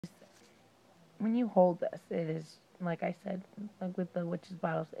when you hold this, it is, like I said, like with the witch's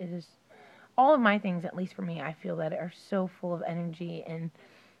bottles, it is, all of my things, at least for me, I feel that are so full of energy and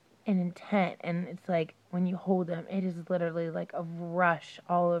intent. And it's like, when you hold them, it is literally like a rush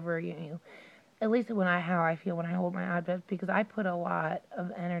all over you. At least how I feel when I hold my objects, because I put a lot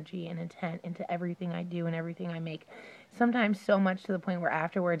of energy and intent into everything I do and everything I make. Sometimes so much to the point where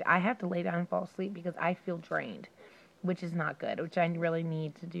afterwards I have to lay down and fall asleep because I feel drained, which is not good, which I really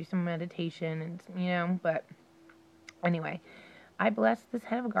need to do some meditation and, but anyway, I blessed this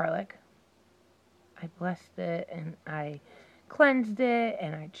head of garlic. I blessed it and I cleansed it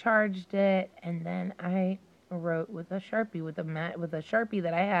and I charged it, and then I wrote with a Sharpie, with a Sharpie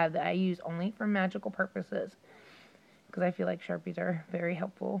that I have that I use only for magical purposes, because I feel like Sharpies are very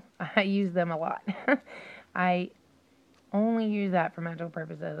helpful. I use them a lot. I only use that for magical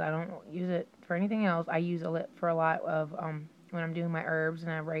purposes. I don't use it for anything else. I use it for a lot of when I'm doing my herbs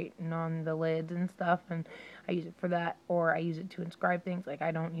and I write on the lids and stuff, and I use it for that, or I use it to inscribe things. Like,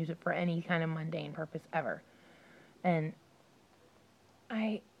 I don't use it for any kind of mundane purpose ever. And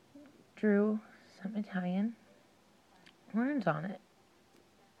I drew some Italian words on it.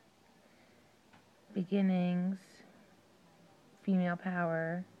 Beginnings, female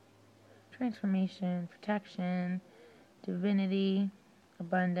power, transformation, protection, divinity,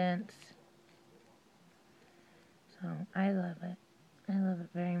 abundance. So I love it. I love it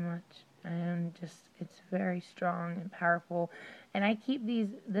very much. It's very strong and powerful. And I keep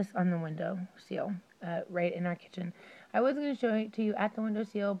this on the window seal, right in our kitchen. I was going to show it to you at the window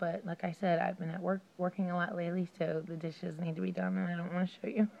seal, but like I said, I've been at work working a lot lately, so the dishes need to be done, and I don't want to show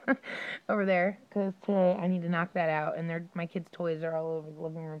you over there, because today I need to knock that out, and my kids' toys are all over the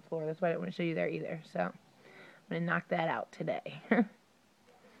living room floor. That's why I don't want to show you there either. So I'm going to knock that out today.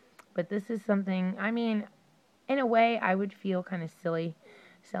 But this is something, I mean, in a way, I would feel kind of silly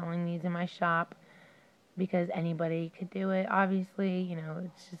selling these in my shop, because anybody could do it. Obviously,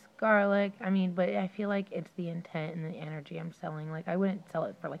 it's just garlic. I mean, but I feel like it's the intent and the energy I'm selling. Like, I wouldn't sell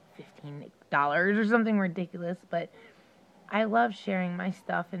it for like $15 or something ridiculous, but I love sharing my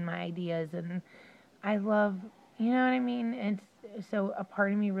stuff and my ideas, and I love, you know what I mean? So a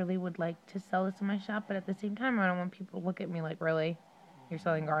part of me really would like to sell this in my shop, but at the same time, I don't want people to look at me like, really? You're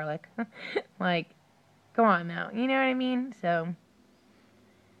selling garlic? Like, come on now. You know what I mean? So,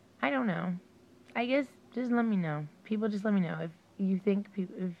 I don't know. I guess just let me know. People, just let me know if you think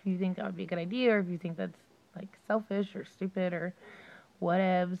that would be a good idea, or if you think that's like selfish or stupid or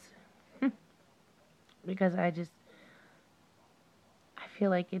whatevs. Because I feel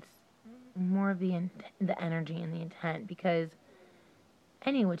like it's more of the energy and the intent, because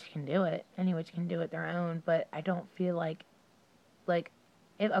any witch can do it. Any witch can do it their own, but I don't feel like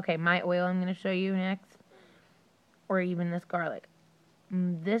okay, my oil I'm going to show you next, or even this garlic.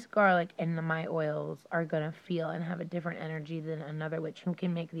 This garlic and my oils are going to feel and have a different energy than another witch who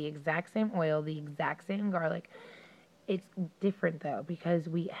can make the exact same oil, the exact same garlic. It's different, though, because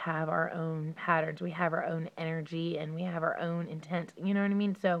we have our own patterns, we have our own energy, and we have our own intent. You know what I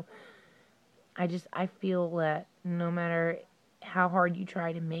mean? So I feel that no matter how hard you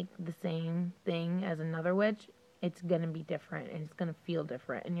try to make the same thing as another witch, it's going to be different, and it's going to feel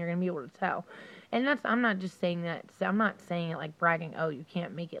different, and you're going to be able to tell. And I'm not just saying that, so I'm not saying it like bragging, oh, you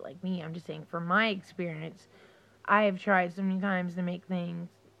can't make it like me. I'm just saying, from my experience, I have tried so many times to make things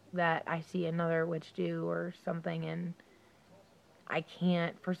that I see another witch do or something, and I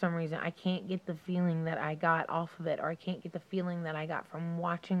can't, for some reason, I can't get the feeling that I got off of it, or I can't get the feeling that I got from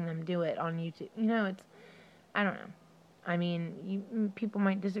watching them do it on YouTube. I don't know. I mean, people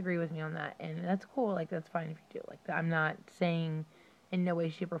might disagree with me on that, and that's cool. Like, that's fine if you do. Like, I'm not saying in no way,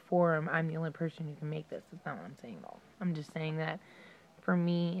 shape, or form I'm the only person who can make this. That's not what I'm saying at all. I'm just saying that for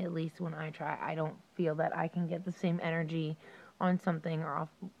me, at least when I try, I don't feel that I can get the same energy on something or off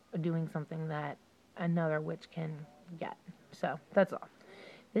doing something that another witch can get. So, that's all.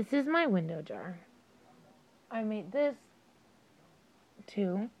 This is my window jar. I made this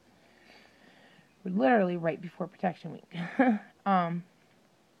too, literally right before Protection Week.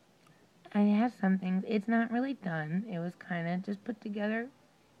 And it has some things. It's not really done. It was kind of just put together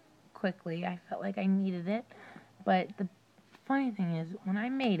quickly. I felt like I needed it. But the funny thing is, when I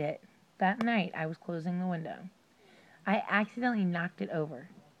made it, that night I was closing the window. I accidentally knocked it over,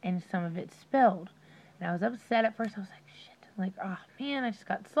 and some of it spilled. And I was upset at first. I was like, shit. Like, oh man, I just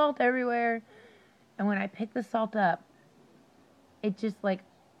got salt everywhere. And when I picked the salt up, it just, like,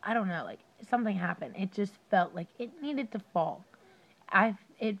 I don't know, like, something happened. It just felt like it needed to fall. I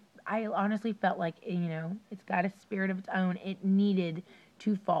honestly felt like, it's got a spirit of its own. It needed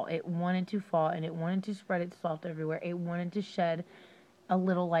to fall. It wanted to fall, and it wanted to spread its salt everywhere. It wanted to shed a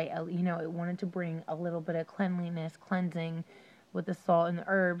little light, you know, it wanted to bring a little bit of cleanliness, cleansing with the salt and the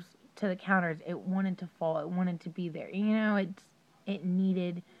herbs to the counters. It wanted to fall. It wanted to be there. You know, it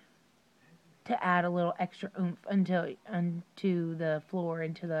needed to add a little extra oomph onto the floor,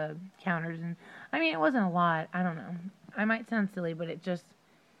 into the counters. And I mean, it wasn't a lot. I don't know. I might sound silly, but it just,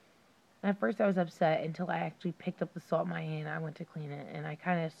 at first I was upset until I actually picked up the salt in my hand. I went to clean it, and I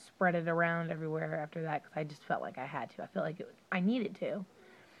kind of spread it around everywhere after that because I just felt like I had to. I felt like I needed to.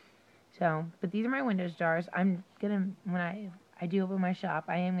 So, but these are my Windows jars. I'm gonna, when I do open my shop,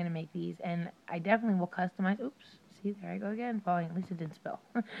 I am gonna make these, and I definitely will customize. Oops, see, there I go again, falling. At least it didn't spill.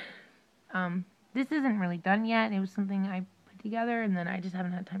 This isn't really done yet. It was something I put together, and then I just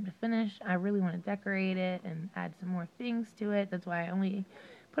haven't had time to finish. I really want to decorate it and add some more things to it. That's why I only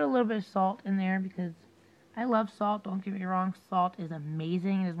put a little bit of salt in there, because I love salt. Don't get me wrong. Salt is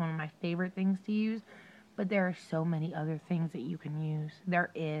amazing. It is one of my favorite things to use. But there are so many other things that you can use.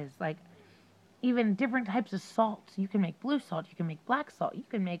 There is, like, even different types of salts. You can make blue salt. You can make black salt. You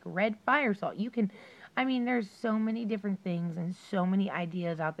can make red fire salt. You can, I mean, there's so many different things and so many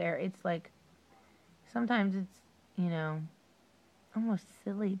ideas out there. It's like, sometimes it's, you know, almost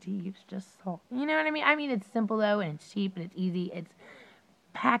silly to use just salt. You know what I mean? I mean, it's simple though, and it's cheap, and it's easy. It's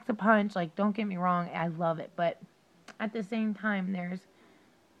packed a punch. Like, don't get me wrong, I love it. But at the same time, there's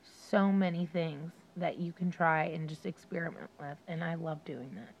so many things that you can try and just experiment with, and I love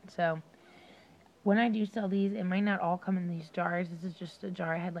doing that. So when I do sell these, it might not all come in these jars. This is just a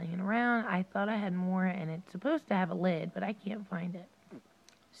jar I had laying around. I thought I had more, and it's supposed to have a lid, but I can't find it.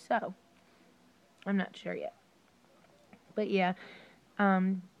 So I'm not sure yet. But yeah,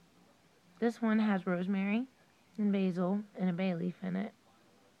 this one has rosemary and basil and a bay leaf in it.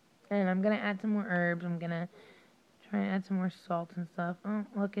 And I'm going to add some more herbs. I'm going to try and add some more salt and stuff. Oh,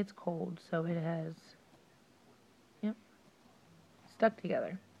 look, it's cold, so it has, yep, stuck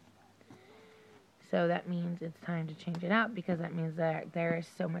together. So that means it's time to change it out, because that means that there is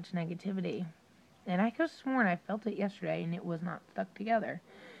so much negativity. And I could have sworn I felt it yesterday and it was not stuck together.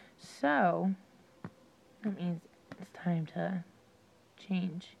 So that means it's time to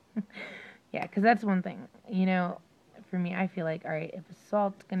change. Yeah, because that's one thing. You know, for me, I feel like, all right, if the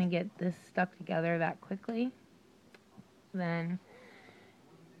salt's going to get this stuck together that quickly, then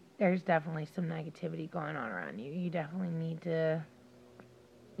there's definitely some negativity going on around you. You definitely need to,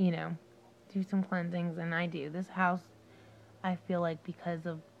 you know, do some cleansings, and I do. This house, I feel like, because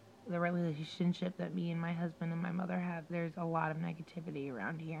of the relationship that me and my husband and my mother have, there's a lot of negativity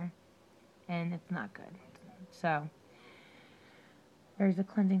around here, and it's not good. So there's a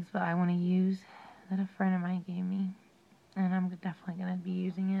cleansing spell I want to use that a friend of mine gave me, and I'm definitely going to be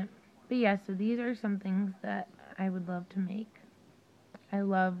using it. But yeah, so these are some things that I would love to make. I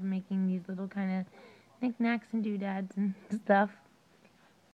love making these little kind of knickknacks and doodads and stuff.